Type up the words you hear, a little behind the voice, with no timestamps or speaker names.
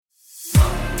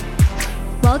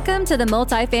Welcome to the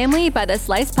Multifamily by the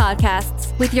Slice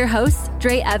podcasts with your hosts,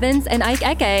 Dre Evans and Ike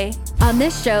Eke. On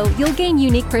this show, you'll gain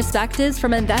unique perspectives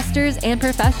from investors and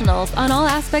professionals on all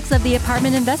aspects of the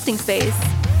apartment investing space.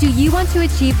 Do you want to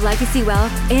achieve legacy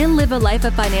wealth and live a life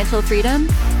of financial freedom?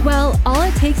 Well, all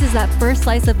it takes is that first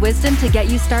slice of wisdom to get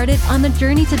you started on the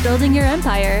journey to building your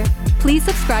empire. Please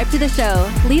subscribe to the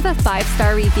show, leave a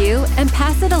 5-star review, and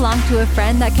pass it along to a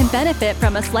friend that can benefit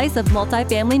from a slice of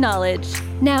multifamily knowledge.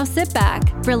 Now sit back,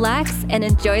 relax, and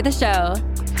enjoy the show.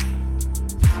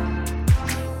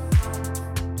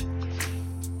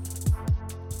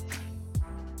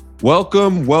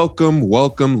 Welcome,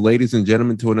 ladies and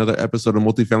gentlemen, to another episode of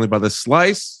Multifamily by the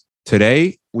Slice.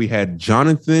 Today, we had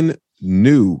Jonathan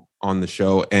New on the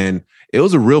show, and it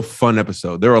was a real fun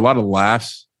episode. There were a lot of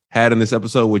laughs had in this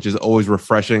episode, which is always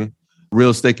refreshing.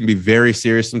 Real estate can be very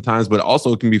serious sometimes, but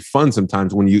also it can be fun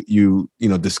sometimes when you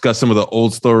discuss some of the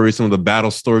old stories, some of the battle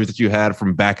stories that you had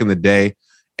from back in the day,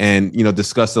 and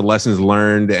discuss the lessons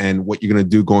learned and what you're going to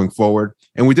do going forward.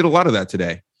 And we did a lot of that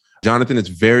today. Jonathan is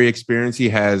very experienced. He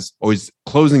has always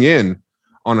closing in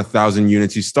on 1,000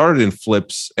 units. He started in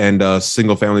flips and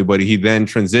single family, but he then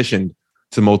transitioned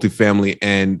to multifamily,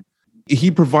 and he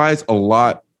provides a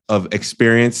lot of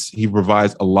experience. He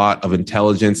provides a lot of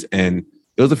intelligence, and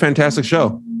it was a fantastic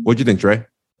show. What'd you think, Dre?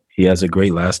 He has a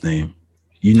great last name.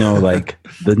 Like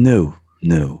the new.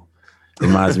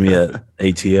 Reminds me of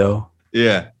ATL.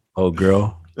 Yeah. Old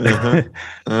girl. Uh-huh.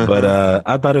 But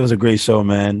I thought it was a great show,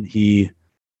 man.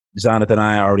 Jonathan and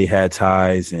I already had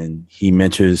ties, and he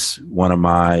mentors one of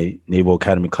my Naval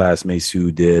Academy classmates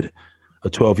who did a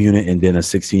 12-unit and then a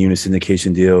 16-unit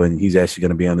syndication deal, and he's actually going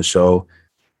to be on the show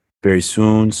very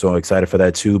soon, so I'm excited for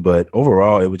that too. But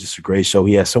overall, it was just a great show.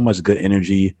 He has so much good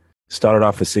energy. Started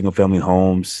off with single-family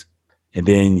homes, and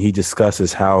then he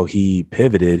discusses how he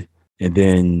pivoted, and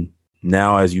then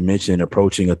now, as you mentioned,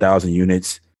 approaching 1,000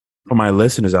 units. For my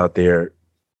listeners out there,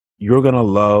 you're going to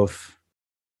love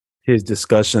his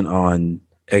discussion on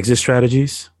exit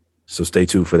strategies, so stay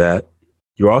tuned for that.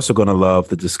 You're also going to love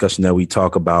the discussion that we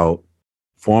talk about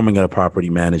forming a property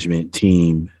management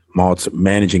team,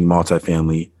 managing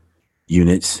multifamily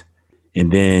units.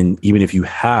 And then even if you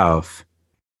have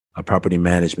a property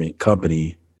management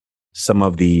company, some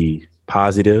of the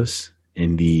positives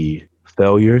and the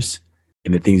failures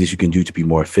and the things that you can do to be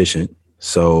more efficient.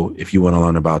 So if you want to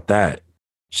learn about that,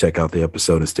 check out the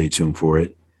episode and stay tuned for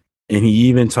it. And he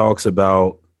even talks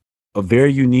about a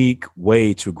very unique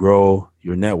way to grow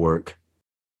your network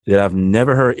that I've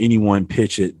never heard anyone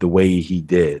pitch it the way he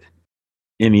did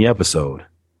in the episode.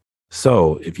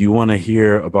 So if you want to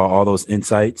hear about all those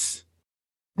insights,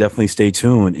 definitely stay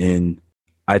tuned. And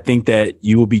I think that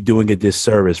you will be doing a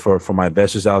disservice for my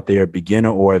investors out there,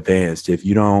 beginner or advanced, if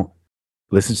you don't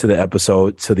listen to the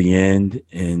episode to the end,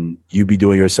 and you be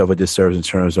doing yourself a disservice in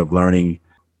terms of learning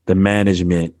the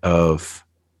management of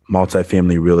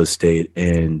multifamily real estate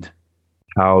and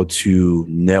how to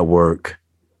network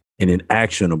in an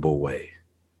actionable way.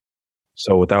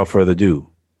 So without further ado,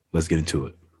 let's get into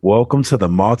it. Welcome to the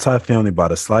Multifamily by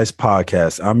the Slice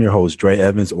podcast. I'm your host, Dre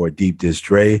Evans, or Deep Dish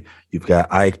Dre. You've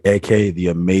got Ike Eke, the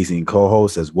amazing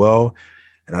co-host as well.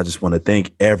 And I just want to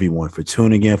thank everyone for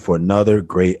tuning in for another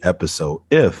great episode.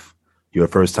 If you're a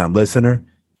first-time listener,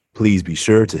 please be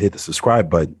sure to hit the subscribe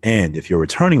button. And if you're a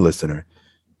returning listener,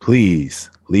 please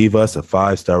leave us a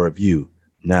 5-star review.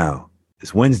 Now,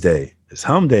 it's Wednesday. It's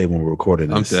Hum Day when we're recording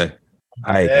this. Hum Day.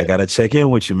 I got to check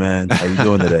in with you, man. How you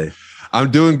doing today? I'm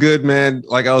doing good, man.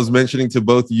 Like I was mentioning to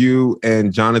both you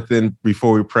and Jonathan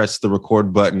before we press the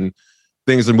record button,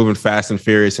 things are moving fast and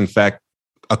furious. In fact,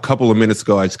 a couple of minutes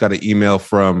ago, I just got an email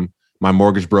from my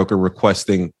mortgage broker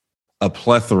requesting a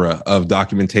plethora of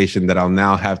documentation that I'll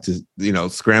now have to,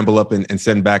 scramble up and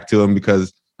send back to him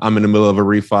because I'm in the middle of a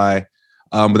refi.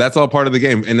 But that's all part of the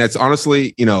game. And that's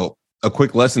honestly, a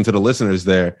quick lesson to the listeners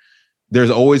there. There's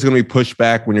always going to be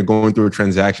pushback when you're going through a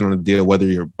transaction on a deal, whether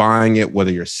you're buying it, whether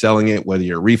you're selling it, whether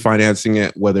you're refinancing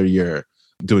it, whether you're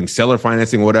doing seller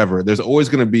financing, whatever. There's always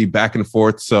going to be back and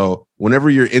forth. So whenever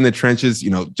you're in the trenches,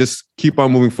 just keep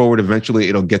on moving forward. Eventually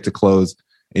it'll get to close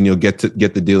and you'll get the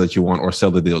deal that you want or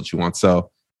sell the deal that you want. So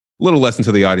a little lesson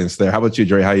to the audience there. How about you,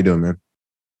 Dre? How you doing, man?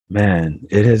 Man,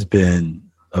 it has been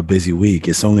a busy week.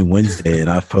 It's only Wednesday and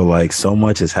I feel like so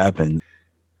much has happened.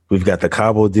 We've got the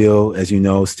Cabo deal, as you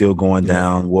know, still going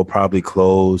down. We'll probably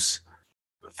close,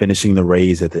 finishing the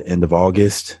raise at the end of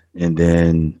August. And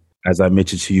then, as I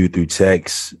mentioned to you through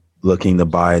text, looking to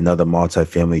buy another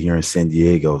multifamily here in San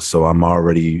Diego. So I'm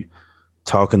already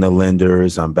talking to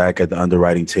lenders. I'm back at the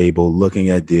underwriting table, looking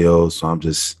at deals. So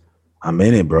I'm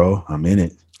in it, bro. I'm in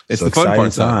it. It's so the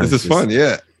fun part. This is fun.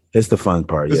 Yeah. It's the fun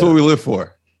part. This is what we live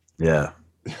for. Yeah.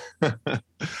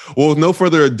 Well, with no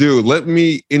further ado, let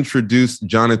me introduce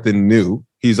Jonathan New.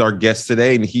 He's our guest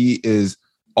today, and he is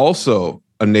also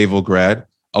a naval grad,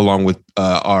 along with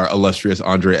our illustrious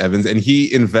Andre Evans, and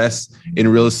he invests in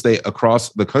real estate across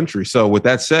the country. So with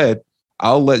that said,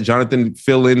 I'll let Jonathan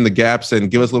fill in the gaps and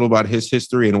give us a little about his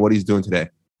history and what he's doing today.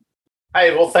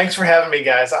 Hey, well, thanks for having me,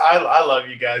 guys. I love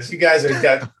you guys. You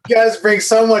guys bring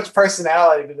so much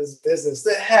personality to this business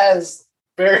that has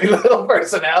very little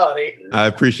personality. I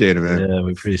appreciate it, man. Yeah,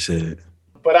 we appreciate it.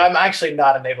 But I'm actually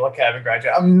not a Naval Academy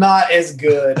graduate. I'm not as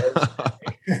good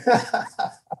as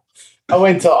I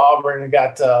went to Auburn and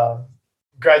got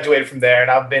graduated from there, and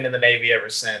I've been in the Navy ever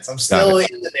since. I'm still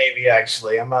in the Navy,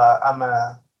 actually. I'm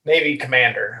a Navy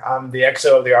commander. I'm the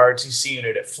XO of the ROTC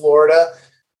unit at Florida.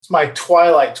 It's my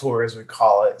twilight tour, as we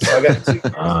call it. So I got 2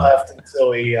 years left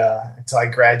until I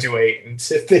graduate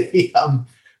into the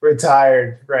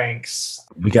retired ranks.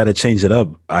 We got to change it up,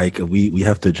 Ike. We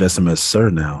have to address him as sir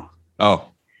now. Oh,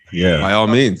 yeah. By all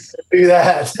means. Do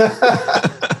that.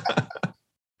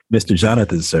 Mr.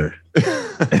 Jonathan, sir.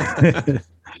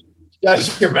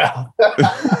 Shut your mouth.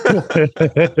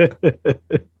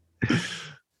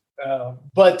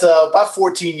 But about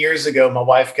 14 years ago, my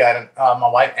wife and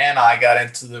I got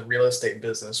into the real estate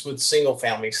business with single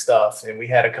family stuff, and we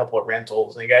had a couple of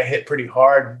rentals, and it got hit pretty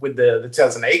hard with the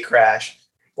 2008 crash.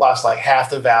 Lost like half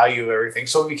the value of everything,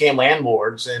 so we became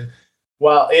landlords. And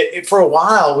while for a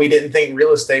while we didn't think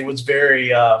real estate was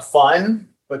very fun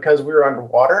because we were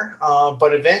underwater,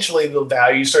 but eventually the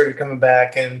value started coming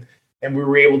back, and we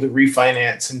were able to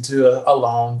refinance into a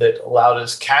loan that allowed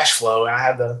us cash flow. And I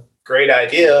had the great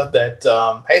idea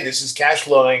that, hey, this is cash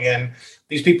flowing and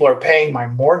these people are paying my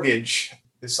mortgage.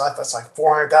 That's like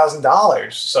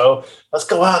 $400,000. So let's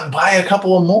go out and buy a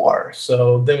couple of more.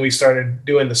 So then we started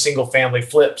doing the single family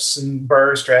flips and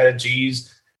BRRRR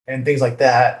strategies and things like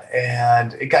that.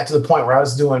 And it got to the point where I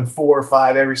was doing 4 or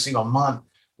 5 every single month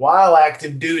while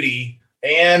active duty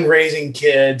and raising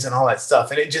kids and all that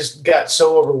stuff. And it just got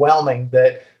so overwhelming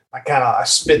that I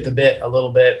spit the bit a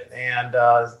little bit and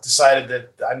decided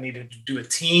that I needed to do a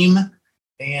team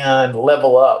and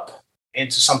level up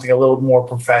into something a little more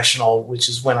professional, which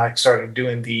is when I started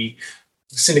doing the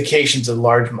syndications of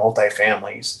large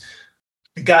multifamilies.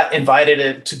 I got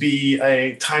invited to be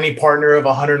a tiny partner of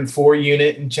 104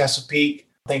 unit in Chesapeake,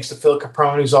 thanks to Phil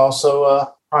Caprone, who's also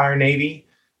a prior Navy,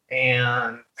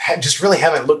 and just really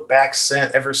haven't looked back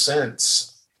ever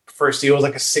since. First deal was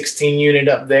like a 16 unit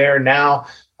up there. Now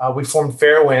we formed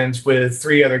Fairwinds with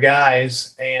 3 other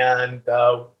guys, and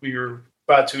we were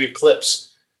about to eclipse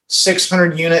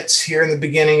 600 units here in the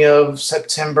beginning of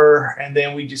September. And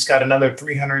then we just got another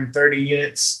 330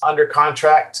 units under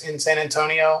contract in San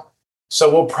Antonio. So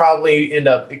we'll probably end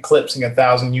up eclipsing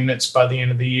 1,000 units by the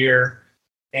end of the year,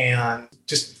 and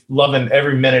just loving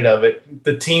every minute of it.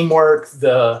 The teamwork,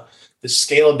 the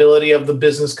scalability of the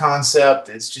business concept,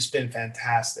 it's just been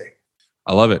fantastic.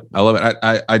 I love it.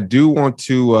 I do want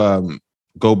to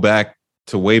go back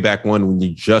to way back when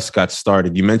you just got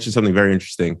started. You mentioned something very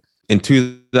interesting. In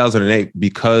 2008,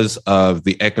 because of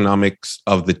the economics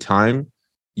of the time,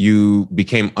 you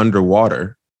became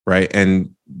underwater, right?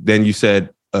 And then you said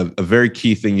a very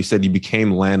key thing. You said you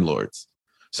became landlords.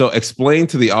 So explain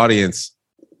to the audience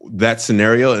that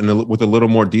scenario and with a little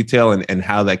more detail and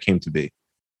how that came to be.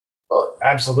 Well,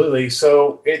 absolutely.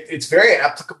 So it's very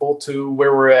applicable to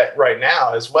where we're at right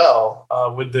now as well,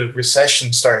 with the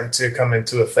recession starting to come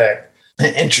into effect,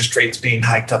 and interest rates being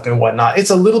hiked up and whatnot. It's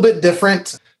a little bit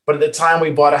different. But at the time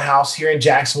we bought a house here in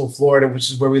Jacksonville, Florida,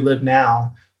 which is where we live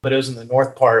now, but it was in the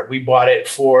north part. We bought it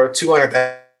for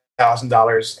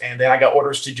 $200,000. And then I got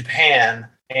orders to Japan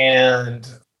and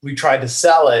we tried to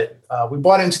sell it. We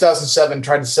bought it in 2007,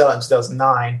 tried to sell it in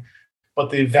 2009, but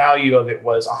the value of it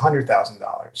was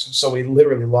 $100,000. So we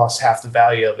literally lost half the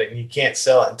value of it, and you can't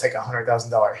sell it and take a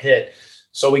 $100,000 hit.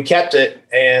 So we kept it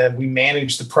and we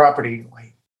managed the property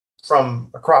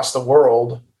from across the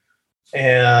world.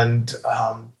 And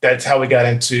that's how we got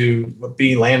into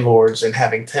being landlords and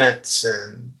having tenants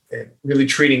and really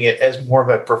treating it as more of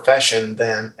a profession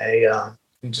than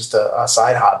just a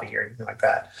side hobby or anything like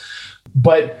that.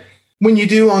 But when you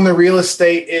do own the real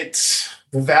estate, it's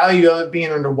the value of it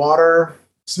being underwater.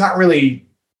 It's not really,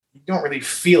 you don't really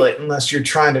feel it unless you're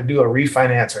trying to do a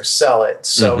refinance or sell it.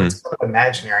 So it's sort of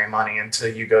imaginary money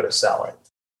until you go to sell it.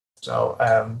 So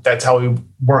that's how we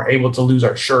weren't able to lose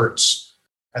our shirts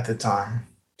at the time.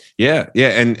 Yeah.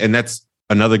 And that's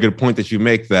another good point that you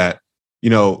make, that,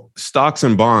 stocks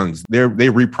and bonds, they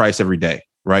reprice every day,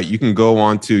 right? You can go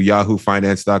on to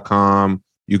yahoofinance.com.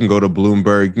 You can go to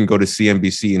Bloomberg, you can go to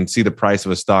CNBC and see the price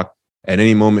of a stock at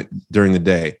any moment during the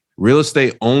day. real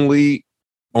estate only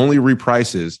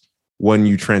reprices when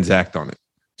you transact on it.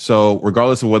 So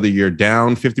regardless of whether you're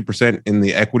down 50% in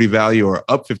the equity value or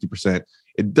up 50%,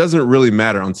 it doesn't really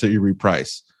matter until you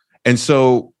reprice. And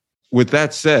so with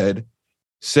that said,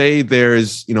 say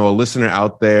there's, a listener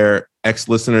out there,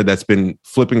 ex-listener that's been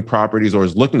flipping properties or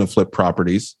is looking to flip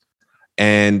properties,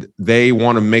 and they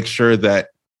want to make sure that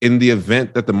in the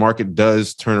event that the market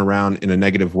does turn around in a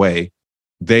negative way,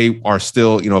 they are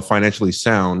still, financially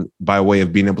sound by way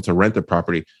of being able to rent the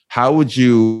property. How would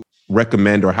you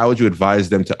recommend or how would you advise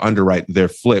them to underwrite their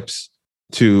flips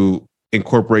to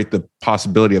incorporate the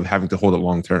possibility of having to hold it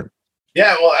long term?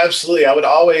 Yeah, well, absolutely.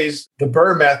 The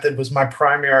BRRRR method was my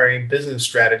primary business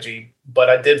strategy, but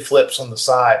I did flips on the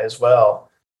side as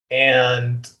well.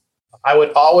 And I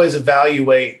would always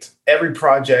evaluate every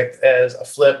project as a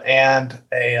flip and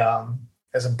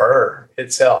as a BRRRR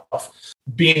itself,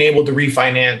 being able to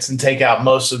refinance and take out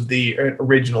most of the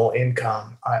original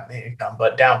income,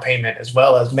 but down payment, as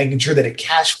well as making sure that it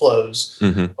cash flows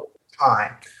over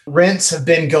time. Rents have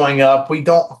been going up.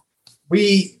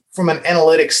 From an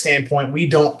analytics standpoint, we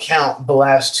don't count the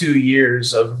last 2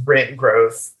 years of rent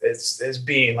growth as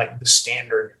being like the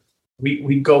standard.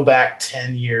 We go back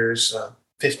 10 years,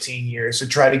 15 years to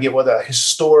try to get what a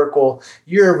historical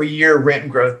year-over-year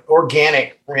rent growth,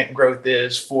 organic rent growth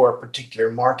is for a particular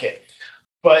market.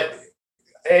 But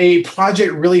a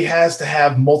project really has to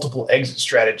have multiple exit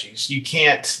strategies. You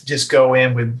can't just go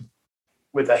in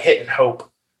with a hit and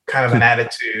hope kind of an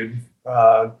attitude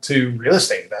to real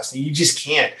estate investing. You just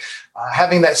can't.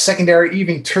 Having that secondary,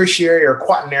 even tertiary or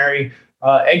quaternary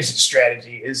exit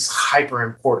strategy is hyper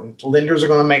important. Lenders are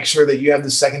going to make sure that you have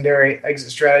the secondary exit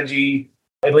strategy.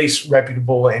 At least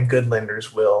reputable and good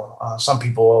lenders will. Some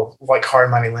people, like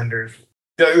hard money lenders,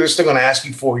 they're still going to ask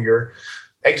you for your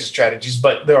exit strategies,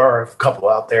 but there are a couple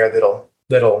out there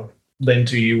that'll lend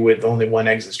to you with only one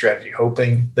exit strategy,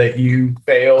 hoping that you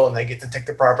fail and they get to take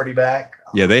the property back.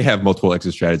 Yeah, they have multiple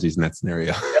exit strategies in that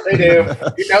scenario. Yeah, they do.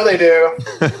 They do.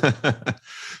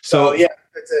 So yeah,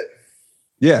 that's it.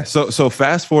 Yeah. So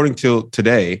fast forwarding till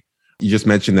today, you just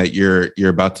mentioned that you're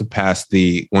about to pass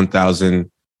the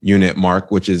 1,000 unit mark,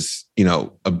 which is,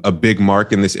 a big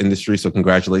mark in this industry. So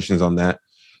congratulations on that.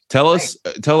 Tell us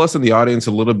in the audience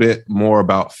a little bit more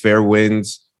about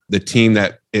Fairwinds, the team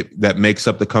that makes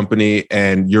up the company,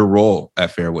 and your role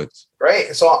at Fairwinds.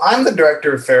 Right. So I'm the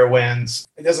director of Fairwinds.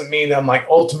 It doesn't mean I'm like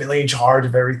ultimately in charge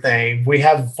of everything. We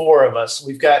have 4 of us.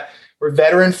 We're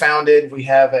veteran founded. We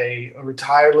have a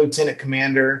retired lieutenant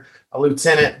commander, a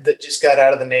lieutenant that just got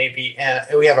out of the Navy, and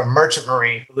we have a merchant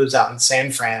marine who lives out in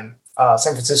San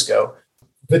Francisco.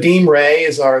 Vadim Ray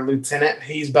is our lieutenant.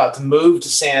 He's about to move to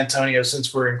San Antonio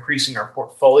since we're increasing our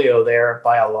portfolio there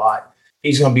by a lot.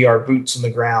 He's going to be our boots on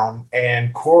the ground.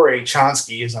 And Corey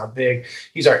Chonsky is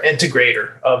he's our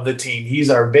integrator of the team. He's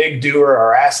our big doer,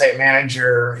 our asset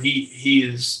manager. He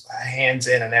is hands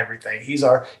in and everything. He's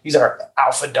our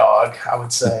alpha dog, I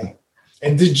would say.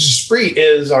 And Jaspreet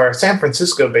is our San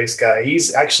Francisco-based guy.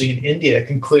 He's actually in India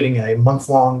concluding a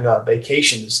month-long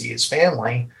vacation to see his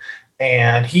family.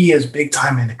 And he is big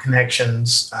time into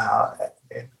connections.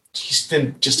 He's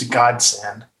been just a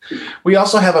godsend. We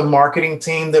also have a marketing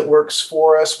team that works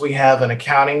for us. We have an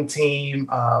accounting team,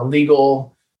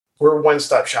 legal. We're a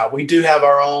one-stop shop. We do have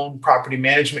our own property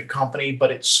management company, but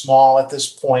it's small at this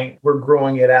point. We're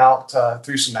growing it out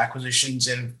through some acquisitions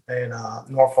in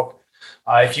Norfolk.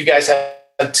 If you guys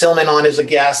have Tillman on as a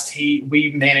guest,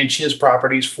 we manage his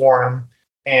properties for him.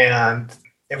 And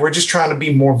we're just trying to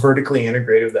be more vertically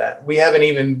integrated with that. We haven't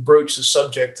even broached the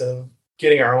subject of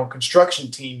getting our own construction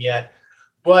team yet,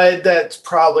 but that's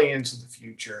probably into the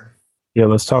future. Yeah,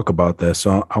 let's talk about that.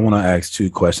 So I want to ask 2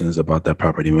 questions about that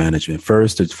property management.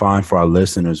 First, it's fine for our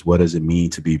listeners. What does it mean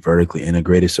to be vertically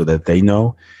integrated so that they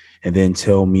know? And then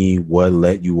tell me what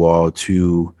led you all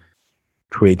to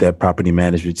create that property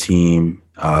management team,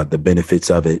 the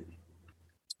benefits of it.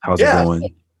 How's it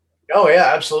going? Oh,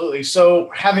 yeah, absolutely. So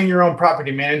having your own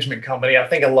property management company, I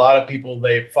think a lot of people,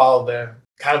 they follow the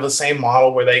kind of the same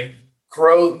model where they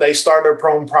start their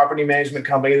own property management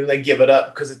company, then they give it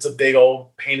up because it's a big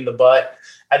old pain in the butt.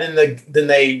 And then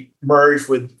they merge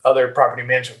with other property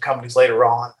management companies later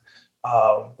on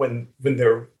when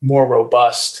they're more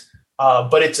robust.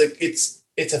 But it's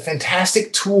a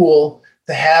fantastic tool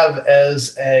to have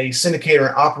as a syndicator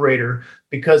and operator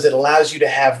because it allows you to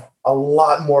have a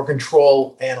lot more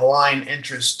control and align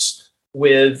interests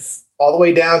with all the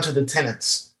way down to the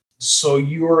tenants. So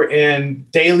you're in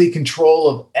daily control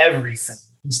of everything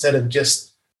instead of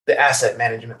just the asset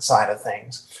management side of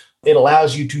things. It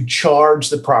allows you to charge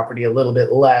the property a little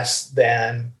bit less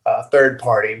than a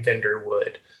third-party vendor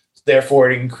would. Therefore,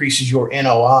 it increases your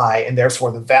NOI and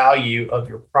therefore the value of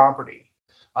your property.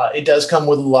 It does come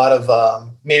with a lot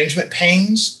of management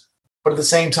pains, but at the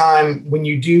same time, when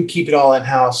you do keep it all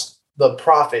in-house, the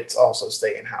profits also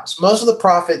stay in-house. Most of the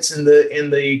profits in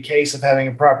the case of having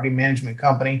a property management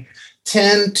company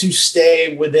tend to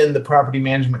stay within the property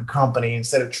management company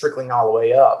instead of trickling all the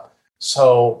way up.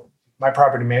 So my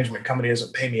property management company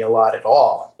doesn't pay me a lot at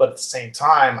all, but at the same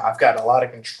time, I've got a lot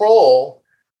of control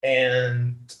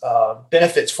and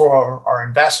benefits for our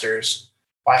investors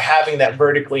by having that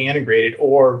vertically integrated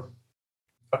or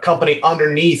a company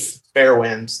underneath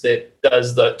Fairwinds that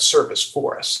does the service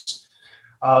for us.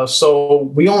 So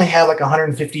we only have like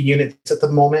 150 units at the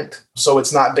moment. So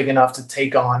it's not big enough to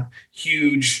take on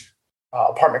huge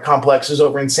apartment complexes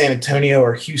over in San Antonio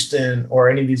or Houston or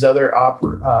any of these other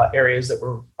areas that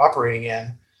we're operating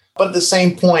in. But at the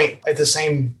same point, at the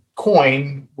same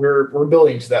coin, we're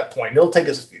building to that point. It'll take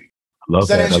us a few years. I love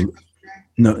that.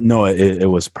 No, it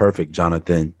was perfect,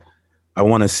 Jonathan. I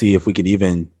want to see if we could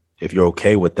even, if you're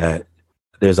okay with that,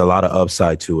 there's a lot of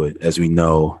upside to it, as we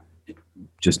know,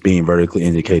 just being vertically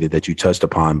indicated that you touched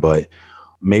upon. But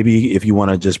maybe if you want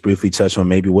to just briefly touch on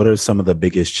maybe what are some of the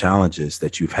biggest challenges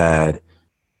that you've had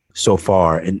so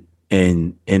far in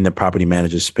the property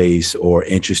manager space, or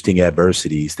interesting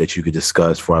adversities that you could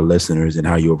discuss for our listeners and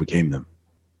how you overcame them?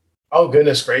 Oh,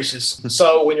 goodness gracious.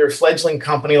 So when you're a fledgling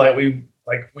company like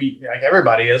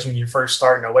everybody is when you first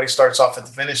start, nobody starts off at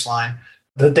the finish line.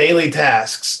 The daily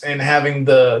tasks and having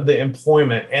the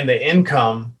employment and the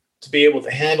income to be able to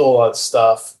handle all that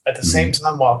stuff at the same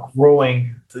time while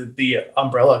growing the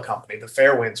umbrella company, the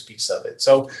Fairwinds piece of it.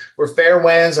 So we're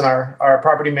Fairwinds, and our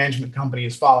property management company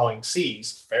is Following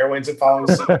Seas. Fairwinds and Following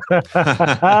Seas.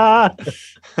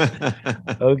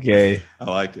 Okay. I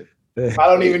like it. I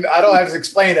don't have to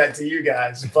explain that to you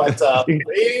guys, but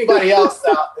anybody else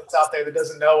that's out there that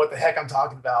doesn't know what the heck I'm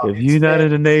talking about. If you're not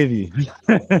in the Navy.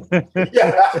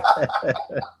 Yeah,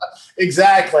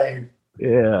 exactly.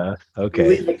 Yeah. Okay.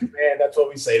 Leave a command. That's what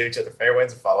we say to each other.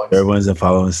 Fairwinds and Following Seas. Fairwinds and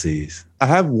Following Seas. I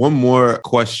have one more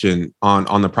question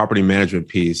on the property management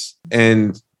piece.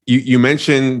 And you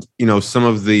mentioned, some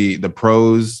of the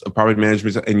pros of property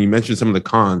management, and you mentioned some of the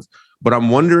cons. But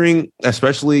I'm wondering,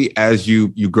 especially as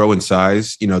you grow in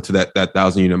size, to that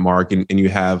 1,000 unit mark, and you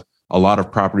have a lot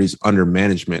of properties under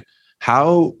management,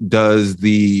 how does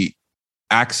the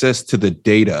access to the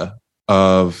data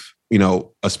of,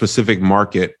 a specific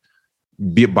market,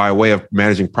 be it by way of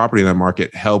managing property in that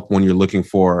market, help when you're looking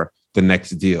for the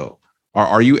next deal?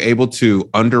 Are you able to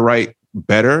underwrite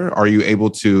better? Are you able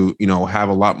to, have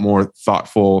a lot more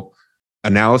thoughtful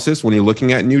analysis when you're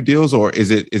looking at new deals, or is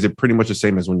it pretty much the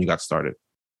same as when you got started?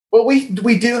 Well, we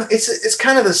do. It's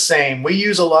kind of the same. We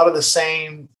use a lot of the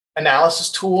same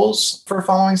analysis tools for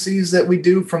Following Seas that we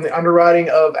do from the underwriting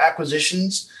of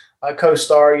acquisitions,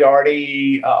 CoStar,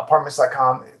 Yardi,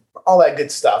 apartments.com, all that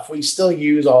good stuff. We still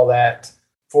use all that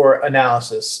for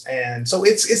analysis, and so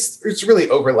it's really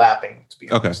overlapping, to be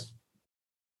honest. Okay.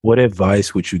 What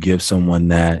advice would you give someone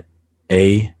that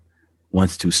A,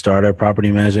 wants to start a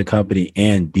property management company,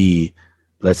 and B,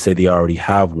 let's say they already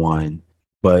have one,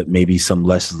 but maybe some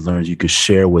lessons learned you could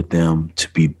share with them to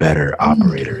be better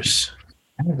operators?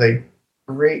 That's a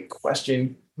great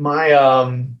question. My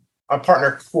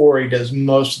partner Corey does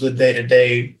most of the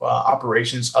day-to-day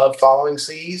operations of Following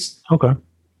Seas. Okay.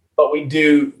 But we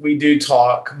do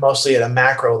talk mostly at a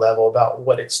macro level about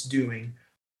what it's doing.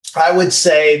 I would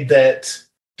say that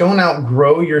don't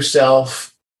outgrow yourself.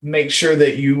 Make sure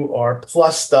that you are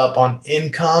plussed up on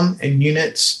income and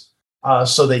units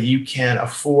so that you can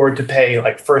afford to pay,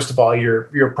 like, first of all,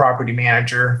 your property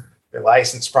manager, your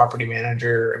licensed property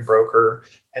manager and broker.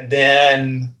 And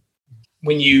then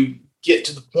when you get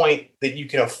to the point that you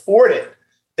can afford it,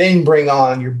 then bring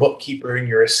on your bookkeeper and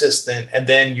your assistant and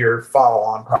then your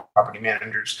follow-on property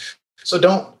managers. So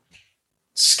don't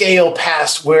scale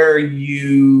past where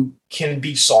you can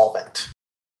be solvent.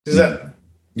 Does that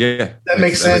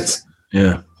make sense?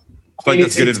 Yeah. I think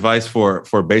that's good advice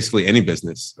for basically any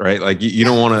business, right? Like you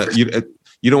don't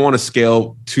want to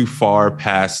scale too far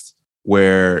past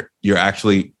where you're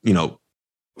actually,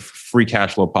 free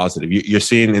cash flow positive. You're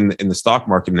seeing in the stock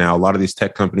market now, a lot of these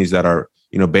tech companies that are,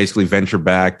 basically venture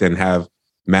backed and have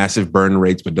massive burn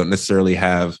rates, but don't necessarily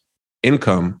have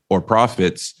income or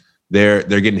profits. They're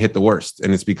getting hit the worst.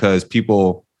 And it's because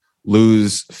people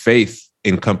lose faith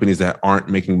in companies that aren't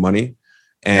making money.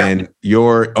 And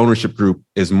your ownership group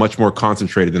is much more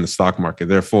concentrated than the stock market.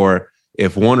 Therefore,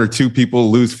 if one or two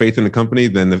people lose faith in the company,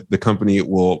 then the company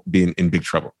will be in big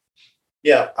trouble.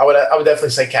 Yeah, I would definitely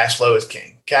say cash flow is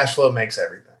king. Cash flow makes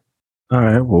everything. All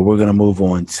right. Well, we're going to move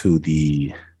on to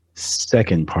the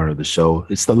second part of the show.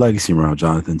 It's the legacy round,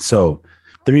 Jonathan. So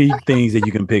 3 things that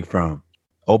you can pick from.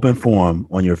 Open forum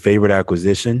on your favorite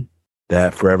acquisition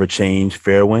that forever changed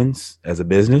Fairwinds as a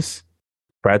business.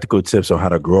 Practical tips on how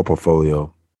to grow a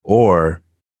portfolio, or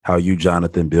how you,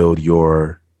 Jonathan, build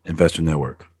your investor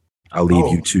network. I'll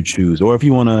leave you to choose. Or if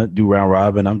you want to do round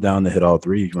robin, I'm down to hit all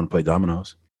 3 if you want to play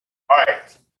dominoes. All right.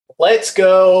 Let's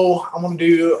go. I'm going to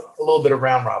do a little bit of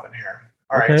round robin here.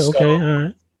 All right. All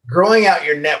right. Growing out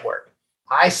your network.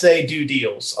 I say do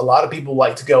deals. A lot of people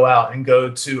like to go out and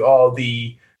go to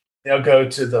they'll go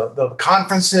to the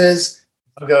conferences.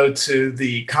 They'll go to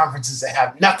the conferences that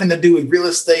have nothing to do with real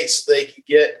estate so they can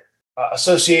get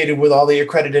associated with all the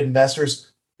accredited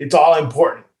investors. It's all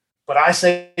important. But I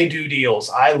say do deals.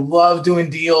 I love doing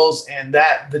deals, and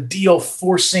the deal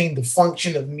forcing the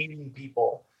function of meeting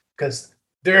people, because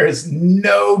there is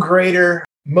no greater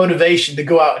motivation to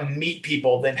go out and meet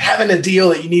people than having a deal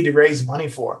that you need to raise money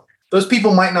for. Those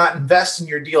people might not invest in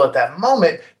your deal at that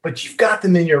moment, but you've got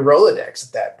them in your Rolodex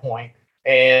at that point,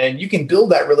 and you can build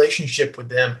that relationship with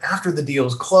them after the deal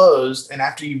is closed and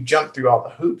after you've jumped through all the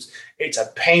hoops. It's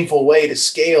a painful way to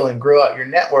scale and grow out your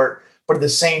network, but at the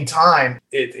same time,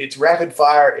 it's rapid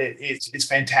fire. It's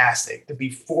fantastic to be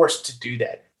forced to do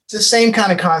that. It's the same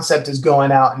kind of concept as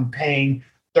going out and paying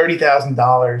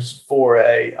 $30,000 for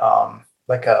a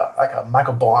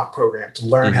Michael Blanc program to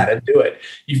learn how to do it.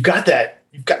 You've got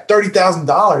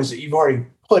 $30,000 that you've already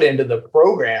put into the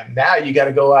program. Now you got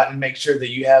to go out and make sure that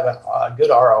you have a good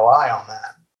ROI on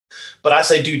that. But I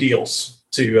say do deals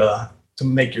to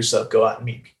make yourself go out and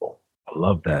meet people. I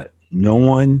love that. No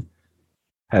one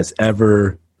has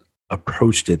ever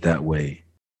approached it that way.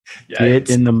 Yeah, get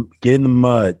in the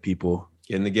mud, people.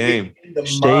 Get in the game.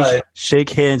 Shake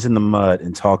hands in the mud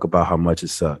and talk about how much it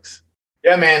sucks.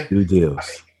 Yeah, man. Do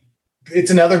deals.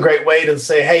 It's another great way to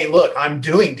say, hey, look, I'm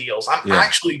doing deals. I'm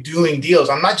actually doing deals.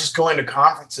 I'm not just going to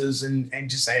conferences and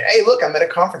just saying, hey, look, I'm at a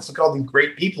conference. Look at all these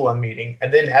great people I'm meeting,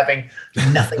 and then having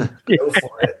nothing to go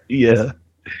for it. Yeah,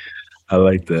 I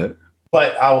like that.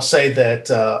 But I will say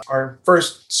that our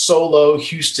first solo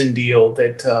Houston deal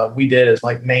that we did as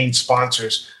like main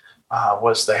sponsors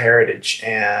was the Heritage,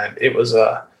 and it was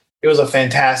a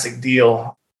fantastic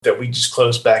deal that we just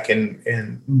closed back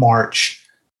in March.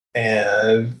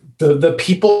 And the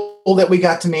people that we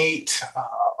got to meet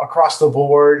across the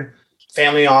board,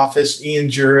 family office, Ian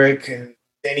Jurek and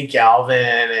Danny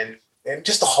Galvin, and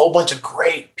just a whole bunch of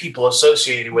great people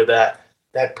associated with that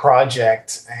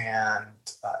project. And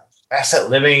Asset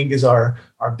Living is our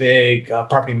big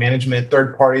property management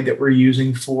third party that we're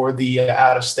using for the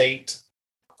out-of-state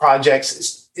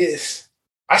projects.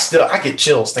 I get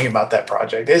chills thinking about that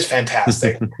project. It's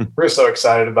fantastic. We're so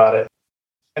excited about it.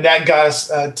 And that got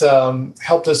us,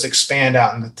 helped us expand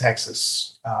out into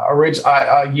Texas.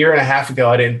 A year and a half ago,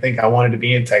 I didn't think I wanted to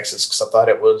be in Texas because I thought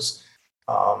it was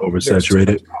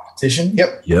oversaturated competition.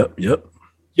 Yep.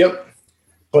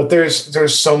 But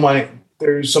there's so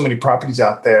many properties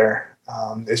out there.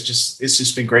 It's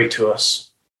just been great to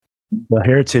us. The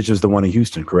Heritage is the one in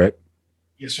Houston, correct?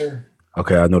 Yes, sir.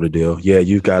 Okay, I know the deal. Yeah,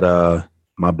 you've got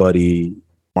my buddy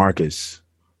Marcus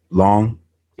Long.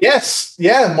 Yes.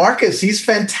 Yeah, Marcus, he's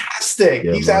fantastic.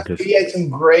 Yeah, He had some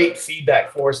great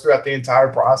feedback for us throughout the entire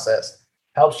process.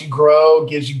 Helps you grow,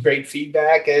 gives you great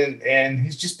feedback, and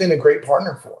he's just been a great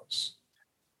partner for us.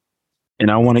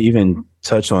 And I want to even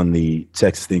touch on the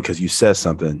Texas thing because you said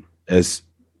something. As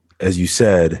you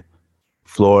said,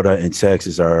 Florida and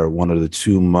Texas are one of the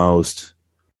 2 most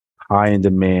high in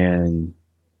demand,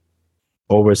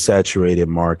 oversaturated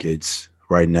markets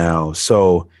right now.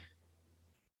 So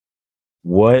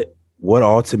what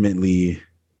ultimately,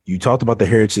 you talked about the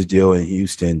Heritage deal in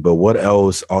Houston, but what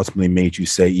else ultimately made you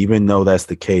say, even though that's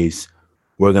the case,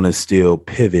 we're going to still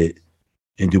pivot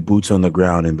and do boots on the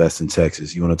ground, invest in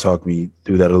Texas? You want to talk me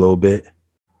through that a little bit?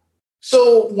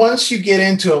 So once you get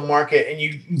into a market and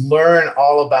you learn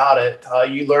all about it,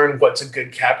 you learn what's a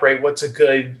good cap rate, what's a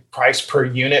good price per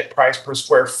unit, price per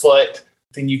square foot,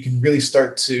 then you can really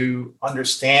start to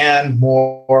understand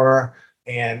more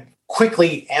and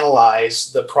quickly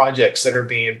analyze the projects that are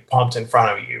being pumped in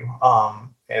front of you.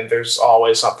 And there's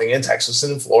always something in Texas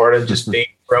and in Florida just being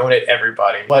thrown at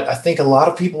everybody. But I think a lot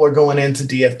of people are going into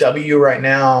DFW right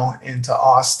now, into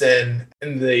Austin,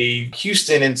 and the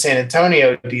Houston and San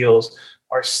Antonio deals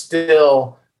are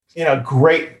still in a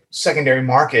great secondary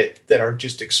market that are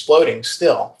just exploding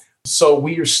still. So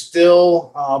we are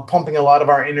still pumping a lot of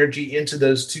our energy into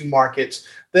those 2 markets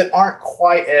that aren't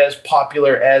quite as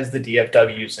popular as the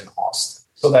DFWs in Austin.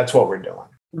 So that's what we're doing.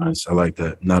 Nice. I like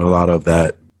that. Not a lot of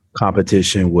that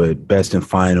competition with best and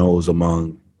finals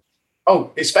among.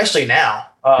 Oh, especially now.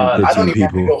 I don't even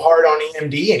have to go hard on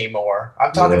EMD anymore.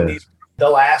 I'm talking to these.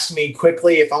 They'll ask me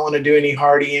quickly if I want to do any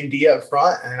hard EMD up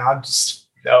front, and I'll just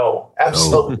no,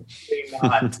 absolutely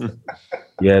not.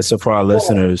 Yeah. So for our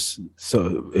listeners,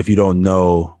 so if you don't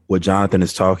know what Jonathan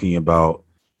is talking about,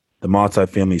 the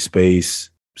multifamily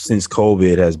space since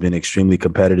COVID has been extremely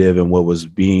competitive, and what was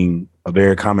being a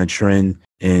very common trend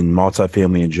in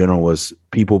multifamily in general was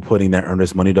people putting their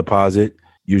earnest money deposit,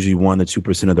 usually 1% to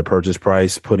 2% of the purchase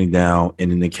price, putting down,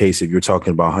 and in the case if you're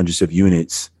talking about hundreds of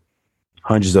units,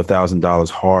 hundreds of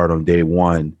 $1,000s hard on day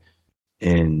one,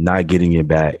 and not getting it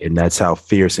back. And that's how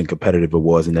fierce and competitive it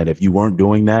was. And that if you weren't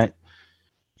doing that,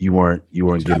 you weren't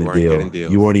getting a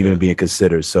deal. You weren't even being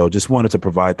considered. So just wanted to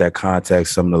provide that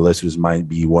context. Some of the listeners might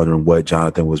be wondering what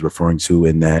Jonathan was referring to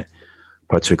in that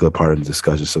particular part of the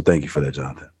discussion. So thank you for that,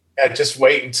 Jonathan. Yeah, just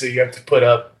wait until you have to put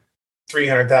up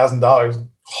 $300,000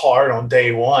 hard on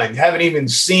day one. You haven't even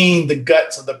seen the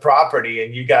guts of the property,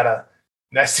 and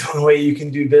that's the only way you can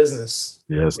do business.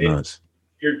 Yeah, it's nuts.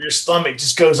 Your stomach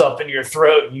just goes up in your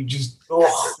throat, and you just,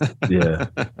 Yeah.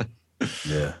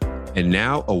 Yeah. And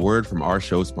now a word from our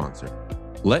show sponsor.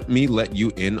 Let me let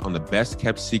you in on the best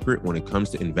kept secret when it comes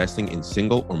to investing in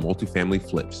single or multifamily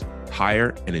flips.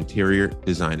 Hire an interior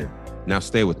designer. Now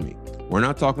stay with me. We're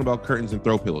not talking about curtains and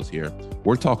throw pillows here.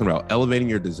 We're talking about elevating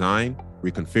your design,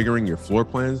 reconfiguring your floor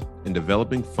plans, and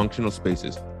developing functional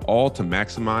spaces, all to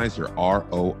maximize your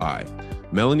ROI.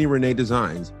 Melanie Renee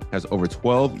Designs has over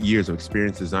 12 years of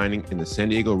experience designing in the San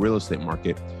Diego real estate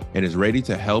market and is ready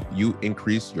to help you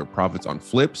increase your profits on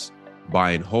flips,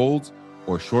 buy and holds,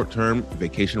 or short-term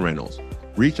vacation rentals.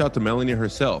 Reach out to Melanie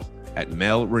herself at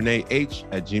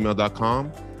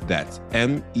melreneh@gmail.com. That's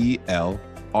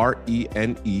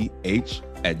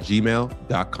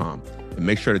melreneh@gmail.com. And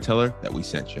make sure to tell her that we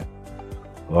sent you.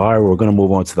 All right, we're going to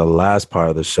move on to the last part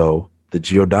of the show, the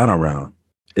Giordano round.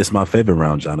 It's my favorite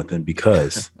round, Jonathan,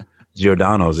 because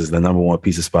Giordano's is the number one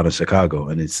pizza spot in Chicago,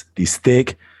 and it's these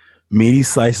thick, meaty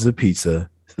slices of pizza.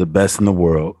 It's the best in the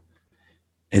world.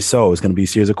 And so it's going to be a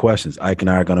series of questions. Ike and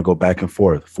I are going to go back and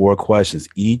forth. 4 questions.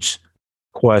 Each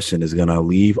question is going to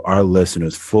leave our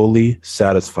listeners fully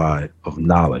satisfied of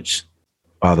knowledge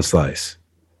by the slice.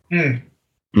 Pizza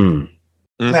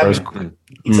nice,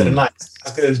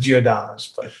 as good as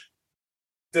Giordano's, but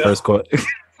first question.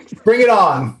 Bring it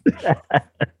on.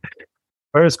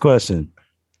 First question.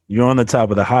 You're on the top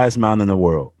of the highest mountain in the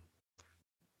world.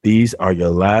 These are your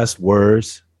last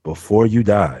words before you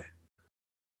die.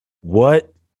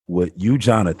 What would you,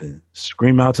 Jonathan,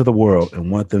 scream out to the world and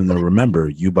want them to remember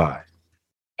you by?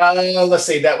 Let's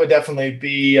see. That would definitely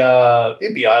be,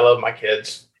 it'd be I love my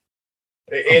kids.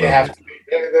 It'd have to be.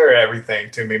 They're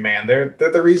everything to me, man. They're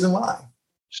the reason why.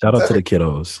 Shout out to the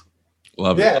kiddos.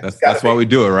 Love it. That's why we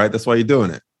do it, right? That's why you're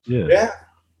doing it. Yeah.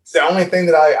 It's the only thing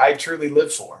that I truly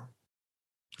live for.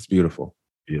 It's beautiful.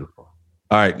 Beautiful.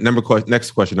 All right.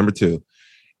 Next question. Number 2.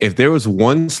 If there was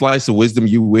one slice of wisdom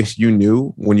you wish you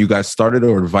knew when you got started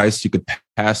or advice you could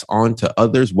pass on to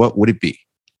others, what would it be?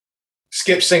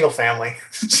 Skip single family.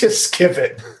 Just skip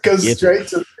it. Go straight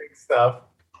to the big stuff.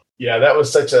 Yeah, it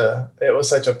was such a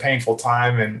painful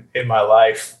time in my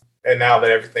life. And now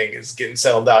that everything is getting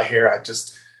settled out here, I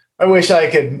wish I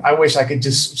could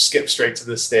just skip straight to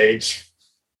the stage.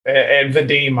 And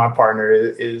Vadim, my partner,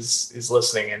 is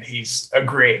listening, and he's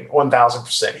agreeing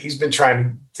 1,000%. He's been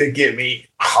trying to get me.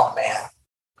 Oh man,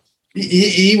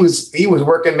 he was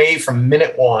working me from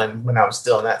minute one when I was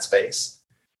still in that space.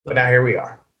 But now here we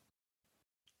are.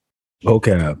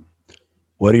 Vocab.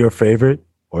 What are your favorite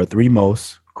or 3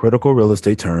 most critical real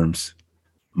estate terms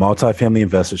multifamily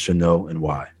investors should know, and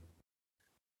why?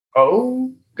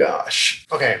 Oh gosh.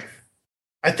 Okay.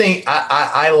 I think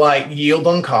I like yield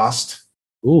on cost.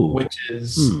 Ooh. Which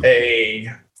is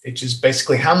it's just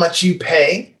basically how much you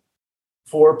pay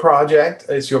for a project.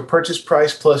 It's your purchase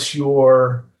price plus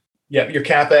your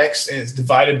CapEx, and it's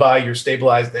divided by your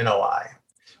stabilized NOI.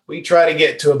 We try to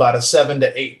get to about a 7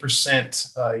 to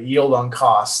 8% yield on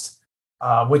cost,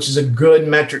 which is a good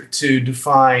metric to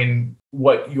define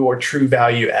what your true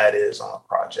value add is on a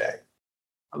project.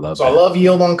 I love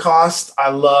yield on cost. I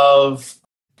love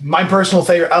my personal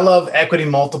favorite. I love equity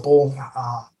multiple.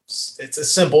 It's a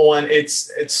simple one.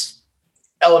 It's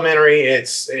elementary.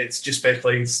 It's just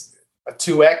basically a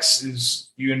 2x is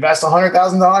you invest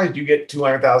 $100,000, you get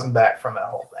 $200,000 back from that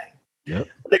whole thing. Yep.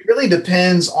 But it really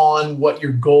depends on what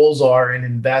your goals are in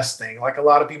investing. Like a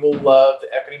lot of people love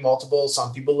the equity multiple.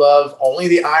 Some people love only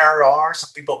the IRR. Some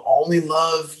people only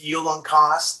love yield on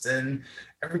cost, and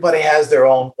everybody has their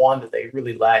own one that they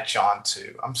really latch on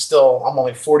to. I'm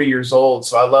only 40 years old,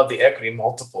 so I love the equity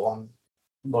multiple. I'm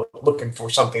looking for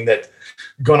something that's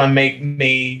going to make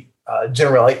me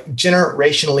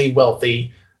generationally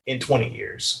wealthy in 20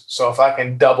 years. So if I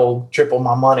can double, triple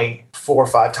my money 4 or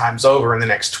 5 times over in the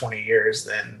next 20 years,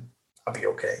 then I'll be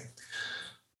okay.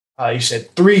 You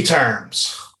said 3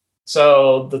 terms.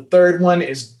 So the third one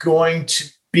is going to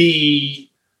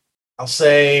be, I'll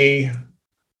say,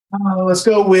 let's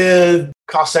go with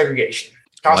cost segregation.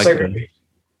 Cost segregation.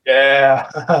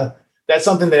 Yeah. That's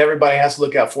something that everybody has to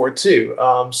look out for too.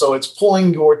 So it's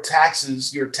pulling your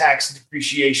taxes, your tax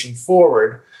depreciation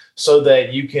forward so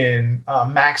that you can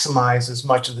maximize as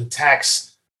much of the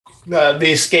tax,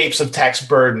 the escapes of tax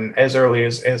burden as early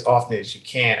as often as you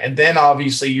can. And then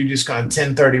obviously you're just going to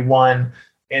 1031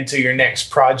 into your next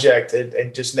project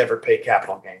and just never pay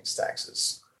capital gains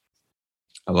taxes.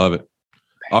 I love it.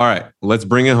 All right, let's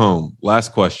bring it home.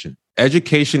 Last question.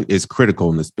 Education is critical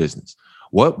in this business.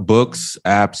 What books,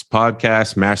 apps,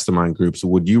 podcasts, mastermind groups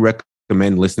would you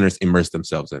recommend listeners immerse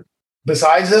themselves in?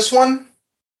 Besides this one?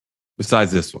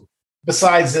 Besides this one.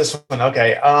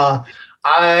 Okay.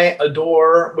 I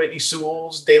adore Whitney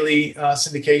Sewell's daily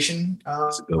syndication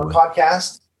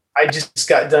podcast. I just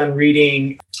got done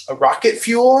reading Rocket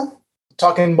Fuel,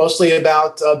 talking mostly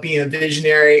about being a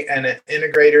visionary and an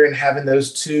integrator and having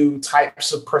those two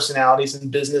types of personalities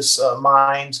and business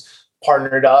minds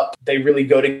partnered up. They really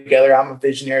go together. I'm a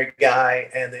visionary guy,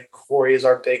 and then Corey is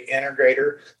our big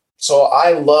integrator. So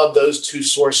I love those two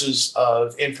sources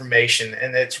of information,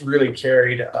 and it's really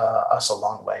carried us a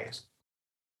long ways.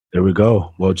 There we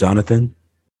go. Well, Jonathan,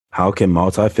 how can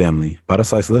multifamily by the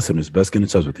Slice listeners best get in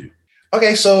touch with you?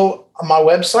 Okay, so my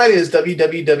website is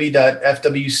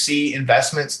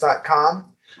www.fwcinvestments.com.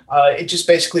 It just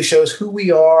basically shows who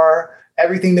we are,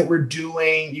 everything that we're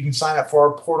doing. You can sign up for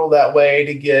our portal that way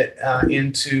to get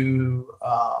into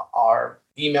our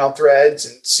email threads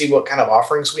and see what kind of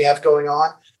offerings we have going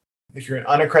on. If you're an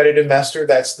unaccredited investor,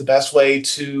 that's the best way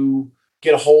to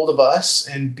get a hold of us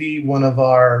and be one of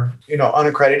our,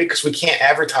 unaccredited, because we can't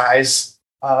advertise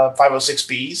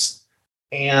 506Bs.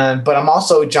 But I'm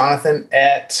also Jonathan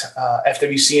at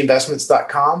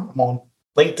fwcinvestments.com. I'm on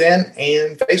LinkedIn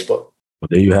and Facebook. Well,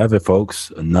 there you have it,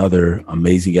 folks. Another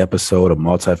amazing episode of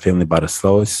Multifamily by the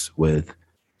Slice with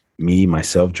me,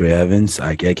 myself, Dre Evans,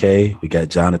 Ike Eke. We got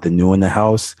Jonathan New in the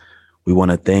house. We want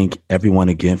to thank everyone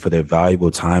again for their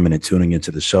valuable time and tuning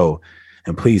into the show.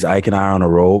 And please, Ike and I are on a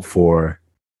road for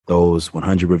those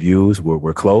 100 reviews.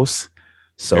 We're close.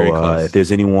 So close. If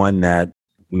there's anyone that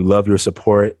we love your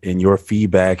support and your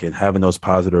feedback, and having those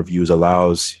positive reviews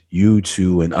allows you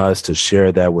to and us to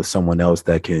share that with someone else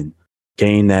that can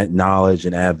gain that knowledge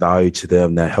and add value to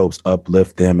them that helps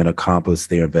uplift them and accomplish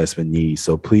their investment needs.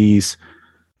 So please,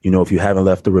 if you haven't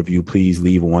left a review, please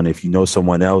leave one. If you know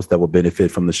someone else that will benefit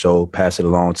from the show, pass it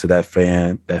along to that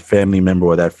family member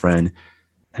or that friend,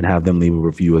 and have them leave a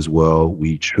review as well.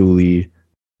 We truly,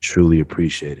 truly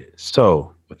appreciate it.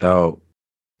 So without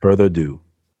further ado,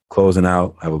 closing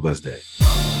out, have a blessed day.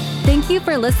 Thank you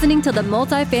for listening to the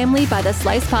Multifamily by the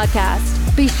Slice podcast.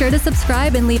 Be sure to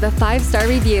subscribe and leave a 5-star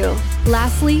review.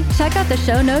 Lastly, check out the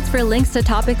show notes for links to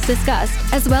topics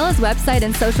discussed, as well as website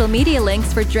and social media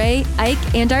links for Dre,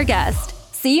 Ike, and our guest.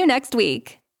 See you next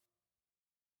week.